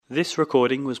This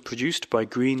recording was produced by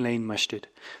Green Lane Masjid.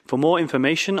 For more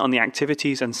information on the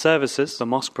activities and services the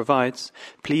mosque provides,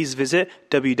 please visit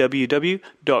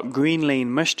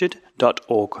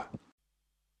www.greenlanemasjid.org.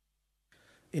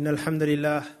 إن الحمد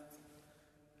لله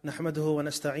نحمده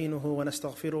ونستعينه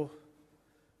ونستغفره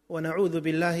ونعوذ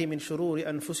بالله من شرور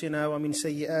أنفسنا ومن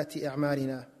سيئات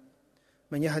أعمالنا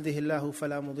من يهده الله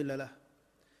فلا مضل له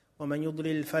ومن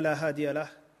يضلل فلا هادي له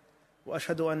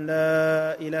وأشهد أن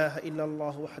لا إله إلا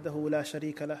الله وحده لا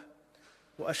شريك له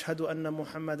وأشهد أن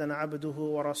محمدًا عبده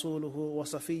ورسوله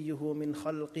وصفيه من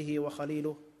خلقه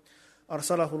وخليله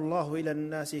أرسله الله إلى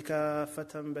الناس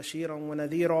كافة بشيرا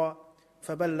ونذيرا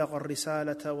فبلغ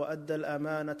الرسالة وأدى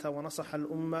الأمانة ونصح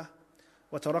الأمة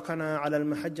وتركنا على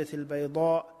المحجة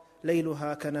البيضاء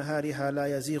ليلها كنهارها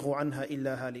لا يزيغ عنها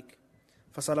إلا هالك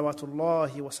فصلوات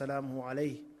الله وسلامه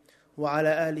عليه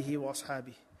وعلى آله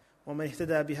وأصحابه ومن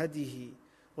اهتدى بهديه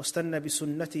واستنى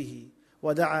بسنته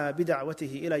ودعا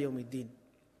بدعوته إلى يوم الدين.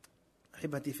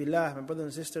 أحبتي في الله, my brothers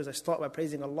and sisters, I start by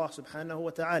praising Allah subhanahu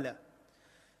wa ta'ala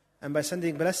and by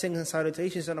sending blessings and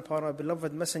salutations upon our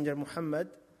beloved messenger Muhammad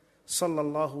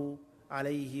sallallahu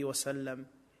alayhi wa sallam.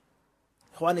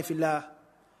 Ikhwani fillah,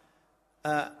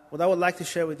 what I would like to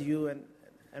share with you and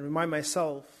remind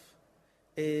myself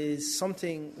is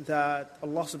something that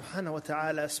Allah subhanahu wa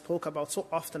ta'ala spoke about so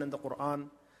often in the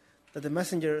Quran, that the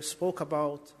messenger spoke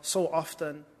about so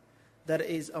often, that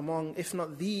is among, if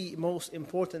not the most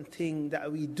important thing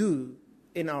that we do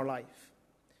in our life.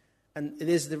 And it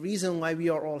is the reason why we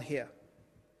are all here.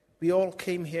 We all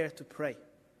came here to pray,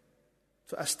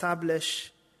 to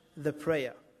establish the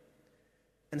prayer.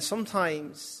 And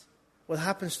sometimes what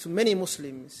happens to many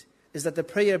Muslims is that the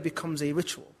prayer becomes a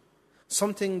ritual,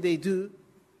 something they do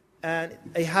and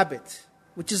a habit,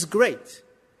 which is great.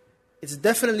 It's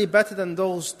definitely better than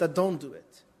those that don't do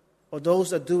it, or those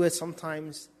that do it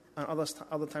sometimes and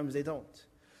other times they don't.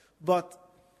 But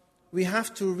we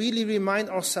have to really remind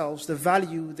ourselves the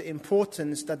value, the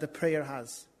importance that the prayer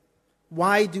has.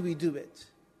 Why do we do it?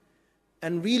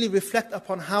 And really reflect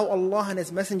upon how Allah and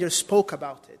His Messenger spoke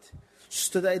about it,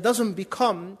 so that it doesn't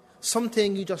become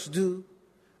something you just do,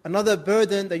 another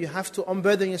burden that you have to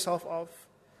unburden yourself of,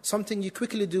 something you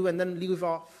quickly do and then leave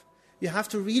off. You have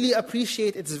to really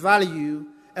appreciate its value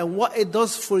and what it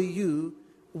does for you,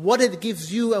 what it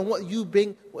gives you and what you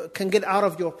can get out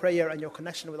of your prayer and your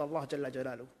connection with Allah Jalla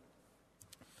Jalaluhu.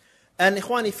 And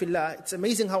ikhwani fillah, it's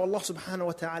amazing how Allah subhanahu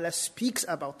wa ta'ala speaks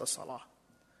about the salah.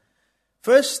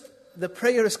 First, the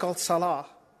prayer is called salah,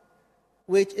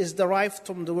 which is derived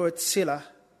from the word sila,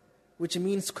 which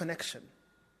means connection.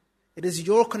 It is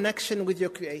your connection with your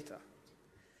Creator.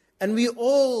 And we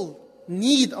all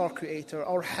need our Creator,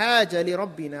 our haja li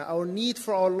Rabbina, our need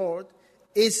for our Lord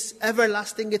is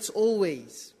everlasting, it's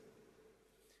always.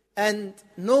 And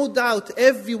no doubt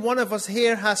every one of us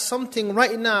here has something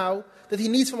right now that he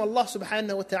needs from Allah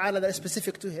subhanahu wa ta'ala that is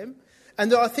specific to him.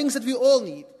 And there are things that we all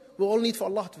need. We all need for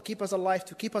Allah to keep us alive,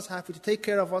 to keep us happy, to take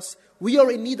care of us. We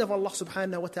are in need of Allah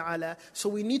subhanahu wa ta'ala. So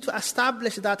we need to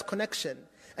establish that connection.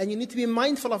 And you need to be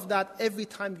mindful of that every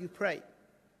time you pray.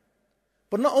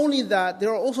 But not only that,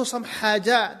 there are also some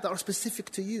hajat that are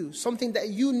specific to you, something that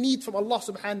you need from Allah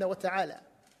subhanahu wa ta'ala.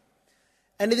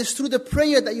 And it is through the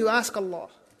prayer that you ask Allah.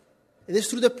 It is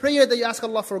through the prayer that you ask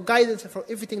Allah for guidance and for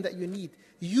everything that you need.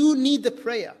 You need the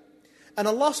prayer. And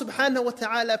Allah subhanahu wa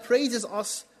ta'ala praises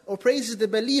us, or praises the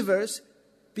believers,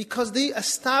 because they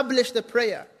establish the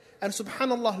prayer. And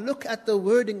subhanallah, look at the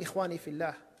wording, ikhwani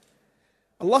fillah.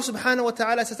 Allah subhanahu wa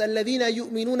ta'ala says, الَّذِينَ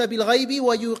يُؤْمِنُونَ بِالْغَيْبِ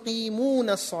وَيُقِيمُونَ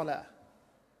الصَّلَاةِ.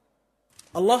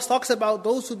 Allah talks about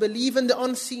those who believe in the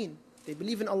unseen. They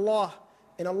believe in Allah,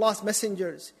 in Allah's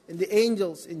messengers, in the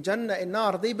angels, in Jannah, in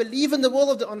Nar. They believe in the world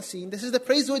of the unseen. This is the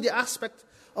praiseworthy aspect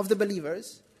of the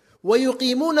believers.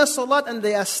 وَيُقِيمُونَ الصَّلَاةِ, and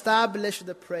they establish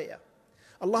the prayer.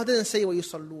 Allah didn't say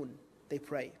وَيُصَلُّونَ. They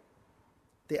pray.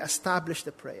 They establish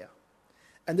the prayer.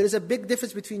 And there is a big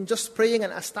difference between just praying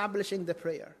and establishing the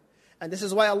prayer. And this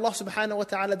is why Allah subhanahu wa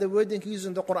ta'ala, the wording He uses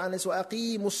in the Quran is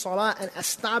وَأَقِيمُوا الصَّلَاةِ, and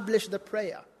establish the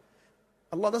prayer.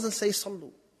 Allah doesn't say sallu.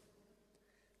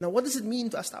 Now what does it mean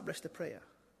to establish the prayer?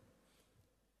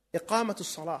 Iqamatul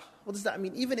salah. What does that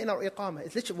mean? Even in our iqamah,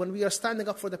 it's literally when we are standing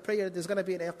up for the prayer, there's going to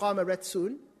be an iqamah read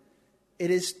soon.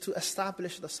 It is to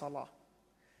establish the salah.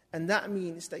 And that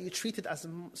means that you treat it as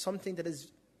something that is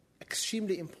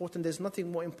extremely important. There's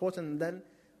nothing more important than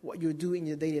what you do in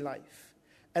your daily life.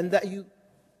 And that you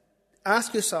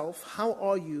ask yourself, how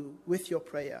are you with your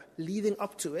prayer, leading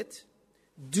up to it,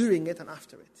 during it, and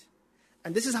after it?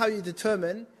 And this is how you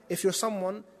determine if you're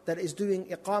someone that is doing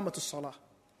iqamatul salah.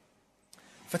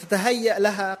 فَتَتَهَيَّأْ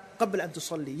لَهَا قَبْلَ أَن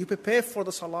تُصَلِّي. You prepare for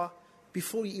the salah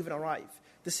before you even arrive.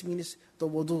 This means the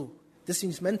wudu. This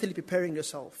means mentally preparing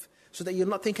yourself so that you're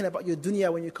not thinking about your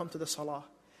dunya when you come to the salah.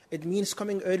 It means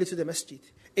coming early to the masjid.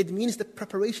 It means the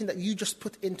preparation that you just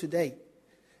put in today,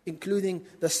 including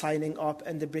the signing up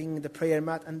and the bringing the prayer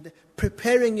mat and the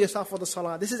preparing yourself for the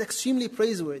salah. This is extremely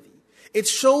praiseworthy. It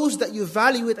shows that you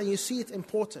value it and you see its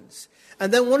importance.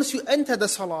 And then once you enter the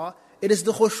salah, it is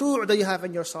the khushu' that you have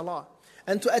in your salah.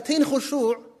 And to attain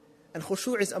khushu', and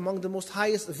khushu' is among the most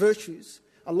highest virtues,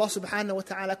 Allah subhanahu wa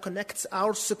ta'ala connects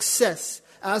our success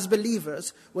as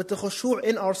believers with the khushu'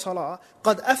 in our salah.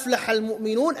 قَدْ أَفْلَحَ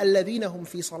الْمُؤْمِنُونَ الَّذِينَ هُمْ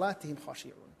فِي صَلَاتِهِمْ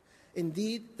خَاشِعُونَ.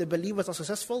 Indeed, the believers are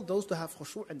successful, those who have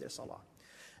khushu' in their salah.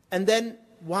 And then,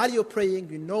 while you're praying,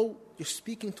 you know you're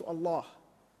speaking to Allah,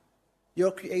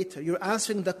 your Creator. You're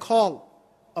answering the call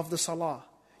of the salah.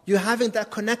 You're having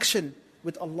that connection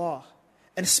with Allah.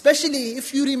 And especially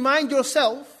if you remind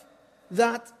yourself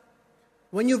that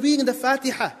when you're reading the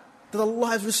Fatiha, that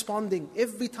Allah is responding.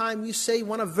 Every time you say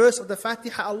one verse of the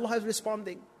Fatiha, Allah is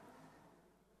responding.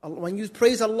 When you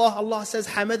praise Allah, Allah says,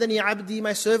 Hamadani abdi,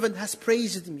 my servant has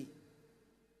praised me.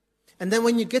 And then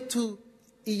when you get to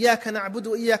إِيَّاكَ نَعْبُدُ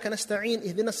وَإِيَّاكَ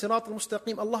نَسْتَعِينُ اهْدِنَا الصِّرَاطَ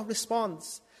الْمُسْتَقِيمُ, Allah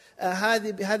responds.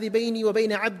 هذه بيني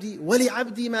وبين عبدي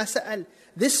ولعبدي ما سأل.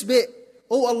 This bit,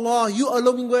 oh Allah, you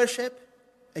alone we worship,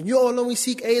 and you alone we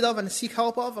seek aid of and seek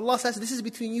help of. Allah says, this is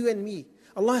between you and me.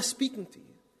 Allah is speaking to you.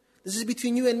 This is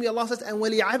between you and me. Allah says, and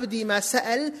وَلِعَبْدِي مَا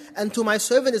سَأَلْ, and to my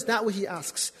servant is that what he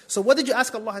asks. So what did you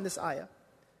ask Allah in this ayah?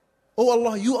 Oh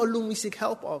Allah, you alone we seek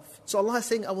help of. So Allah is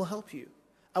saying, I will help you.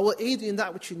 I will aid you in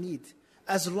that which you need,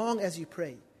 as long as you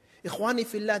pray. Ikhwani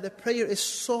fillah, the prayer is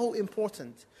so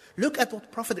important. Look at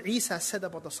what Prophet Isa said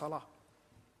about the salah.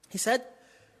 He said,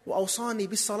 وَأَوْصَانِي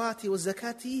بِالصَّلَاةِ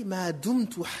وَالزَّكَاةِ مَا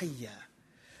دُمْتُ حَيًّا.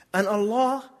 And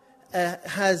Allah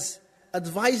has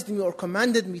advised me or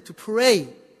commanded me to pray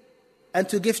and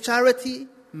to give charity,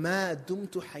 مَا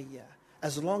دُمْتُ حَيًّا,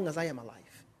 as long as I am alive.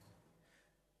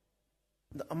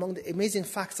 Among the amazing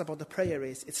facts about the prayer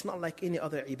is, it's not like any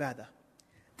other ibadah.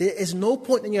 There is no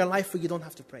point in your life where you don't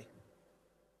have to pray.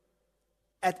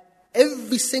 At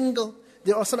every single,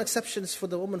 there are some exceptions for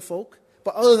the women folk,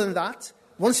 but other than that,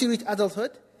 once you reach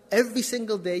adulthood, every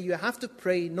single day you have to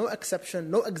pray, no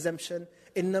exception, no exemption,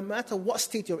 in no matter what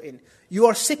state you're in. You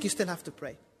are sick, you still have to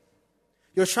pray.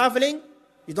 You're traveling,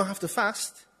 you don't have to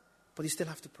fast, but you still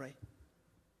have to pray.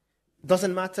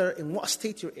 Doesn't matter in what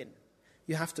state you're in,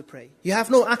 you have to pray. You have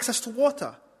no access to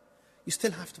water, you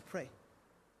still have to pray.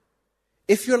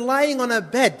 If you're lying on a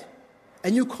bed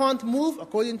and you can't move,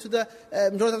 according to the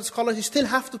majority of the scholars, you still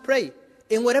have to pray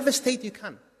in whatever state you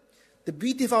can. The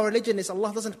beauty of our religion is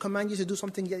Allah doesn't command you to do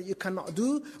something that you cannot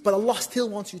do, but Allah still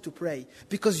wants you to pray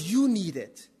because you need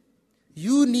it.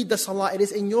 You need the salah. It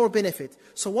is in your benefit.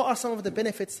 So what are some of the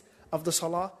benefits of the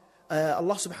salah?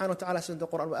 Allah subhanahu wa ta'ala says in the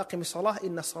Quran, وَأَقِمِ الصَّلَاةِ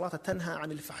إِنَّ الصَّلَاةَ تَنْهَى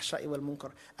عَنِ الْفَحْشَاءِ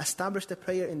وَالْمُنْكَرِ. Establish the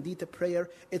prayer. Indeed, the prayer,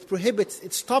 it prohibits,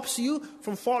 it stops you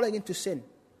from falling into sin.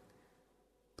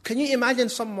 Can you imagine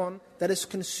someone that is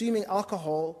consuming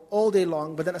alcohol all day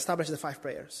long, but then establishes the 5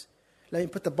 prayers? Let me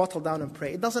put the bottle down and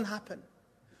pray. It doesn't happen.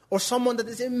 Or someone that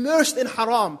is immersed in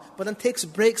haram, but then takes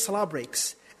breaks, salah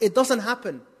breaks. It doesn't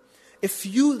happen. If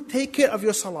you take care of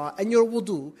your salah and your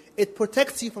wudu, it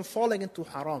protects you from falling into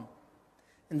haram.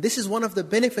 And this is one of the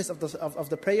benefits of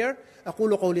the prayer.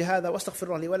 أقول قولي هذا وأستغفر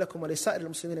الله لي ولكم ولسائر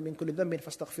المسلمين من كل ذنب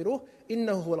فاستغفروه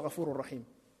إنه هو الغفور الرحيم.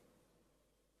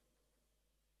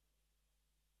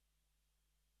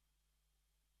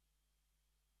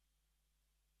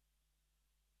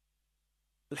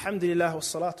 Alhamdulillah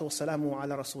wassalatu wassalamu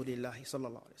ala rasulillah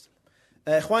sallallahu alayhi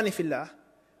wa sallam. Ikhwani fillah,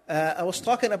 I was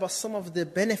talking about some of the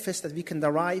benefits that we can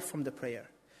derive from the prayer.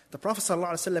 The Prophet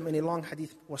sallallahu alayhi wa sallam in a long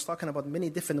hadith was talking about many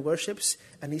different worships,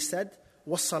 and he said,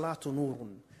 وَالصَّلَاةُ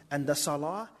نُورٌ, and the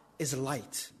salah is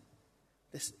light.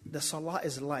 The salah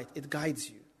is light. It guides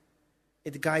you.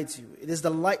 It guides you. It is the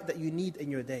light that you need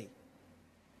in your day.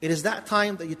 It is that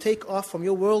time that you take off from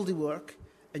your worldly work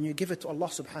and you give it to Allah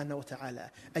subhanahu wa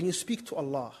ta'ala, and you speak to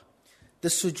Allah. The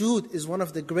sujood is one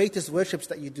of the greatest worships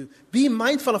that you do. Be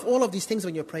mindful of all of these things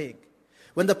when you're praying.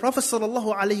 When the Prophet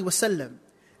sallallahu alaihi wasallam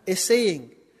is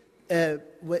saying,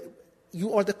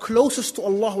 you are the closest to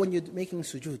Allah when you're making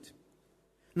sujood.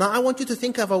 Now I want you to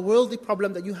think of a worldly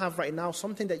problem that you have right now,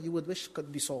 something that you would wish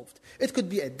could be solved. It could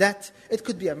be a debt, it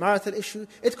could be a marital issue,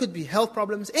 it could be health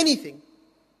problems, anything.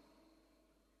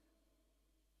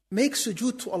 Make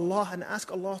sujood to Allah and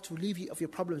ask Allah to relieve you of your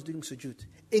problems doing sujood.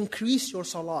 Increase your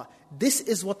salah. This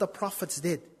is what the prophets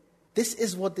did. This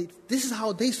is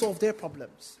how they solved their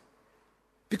problems.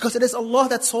 Because it is Allah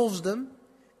that solves them,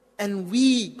 and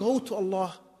we go to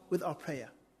Allah with our prayer.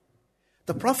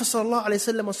 The Prophet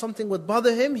ﷺ, when something would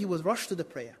bother him, he would rush to the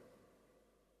prayer.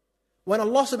 When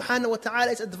Allah subhanahu wa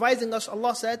ta'ala is advising us,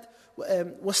 Allah said,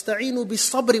 وَاسْتَعِينُوا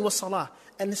بِالصَّبْرِ وَالصَّلَاةِ,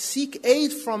 and seek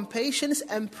aid from patience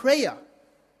and prayer.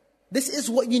 This is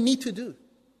what you need to do.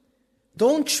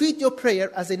 Don't treat your prayer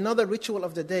as another ritual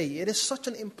of the day. It is such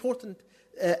an important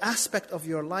aspect of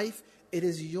your life. It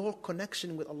is your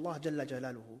connection with Allah Jalla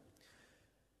Jalaluhu.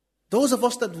 Those of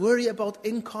us that worry about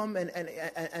income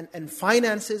and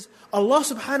finances, Allah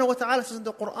subhanahu wa ta'ala says in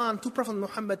the Quran to Prophet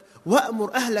Muhammad,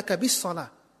 وَأْمُرْ أَهْلَكَ بِالصَّلَاةِ,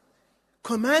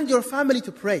 command your family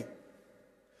to pray.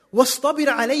 وَاصْطَبِرْ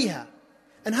عَلَيْهَا,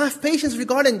 and have patience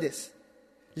regarding this.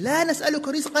 لَا نَسْأَلُكَ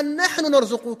رِزْقًا نَحْنُ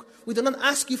نَرْزُقُكَ, we do not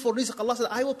ask you for rizq. Allah said,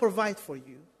 I will provide for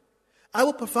you. I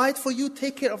will provide for you,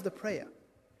 take care of the prayer.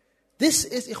 This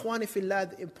is, ikhwani fillah,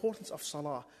 the importance of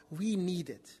salah. We need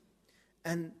it.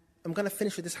 And I'm going to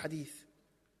finish with this hadith.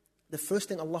 The first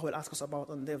thing Allah will ask us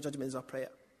about on the Day of Judgment is our prayer.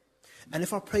 And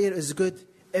if our prayer is good,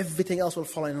 everything else will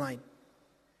fall in line.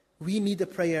 We need the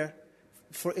prayer,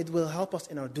 for it will help us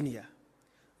in our dunya.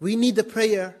 We need the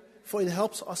prayer, for it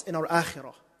helps us in our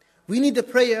akhirah. We need the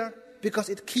prayer because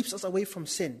it keeps us away from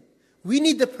sin. We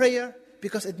need the prayer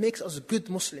because it makes us good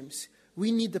Muslims.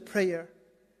 We need the prayer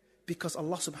because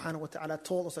Allah subhanahu wa ta'ala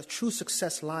told us that true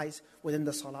success lies within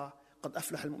the salah. قَدْ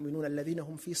أَفْلَحَ الْمُؤْمِنُونَ الَّذِينَ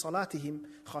هُمْ فِي صَلَاتِهِمْ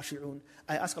خَاشِعُونَ.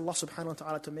 I ask Allah subhanahu wa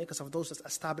ta'ala to make us of those that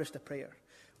establish the prayer.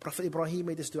 Prophet Ibrahim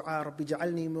made this dua, رَبِّ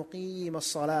جَعَلْنِي مُقِيمَ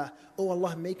الصَّلَاةِ. Oh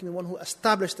Allah, make me one who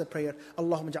established the prayer.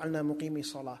 اللهم جعلنا مقيمي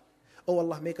صلاة. Oh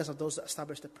Allah, make us of those that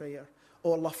establish the prayer.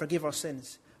 Oh Allah, forgive our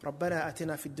sins. ربنا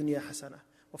آتنا في الدنيا حسنة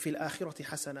وفي الآخرة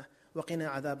حسنة وقنا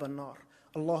عذاب النار.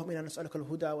 اللهم إنا نسألك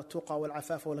الهدى والتقى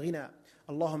والعفاف والغنى.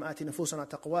 اللهم آت نفوسنا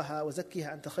تقواها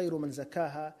وزكها أنت خير من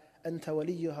زكاها أنت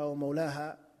وليها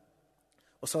ومولاها.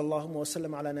 وصلى الله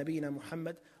وسلم على نبينا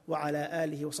محمد وعلى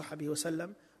آله وصحبه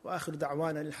وسلم. وآخر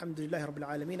دعوانا الحمد لله رب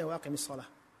العالمين وأقم الصلاة.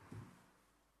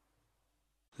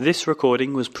 This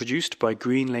recording was produced by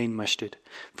Green Lane Masjid.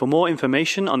 For more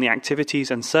information on the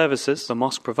activities and services the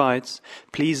mosque provides,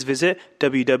 please visit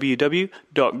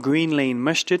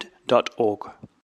www.greenlanemasjid.org.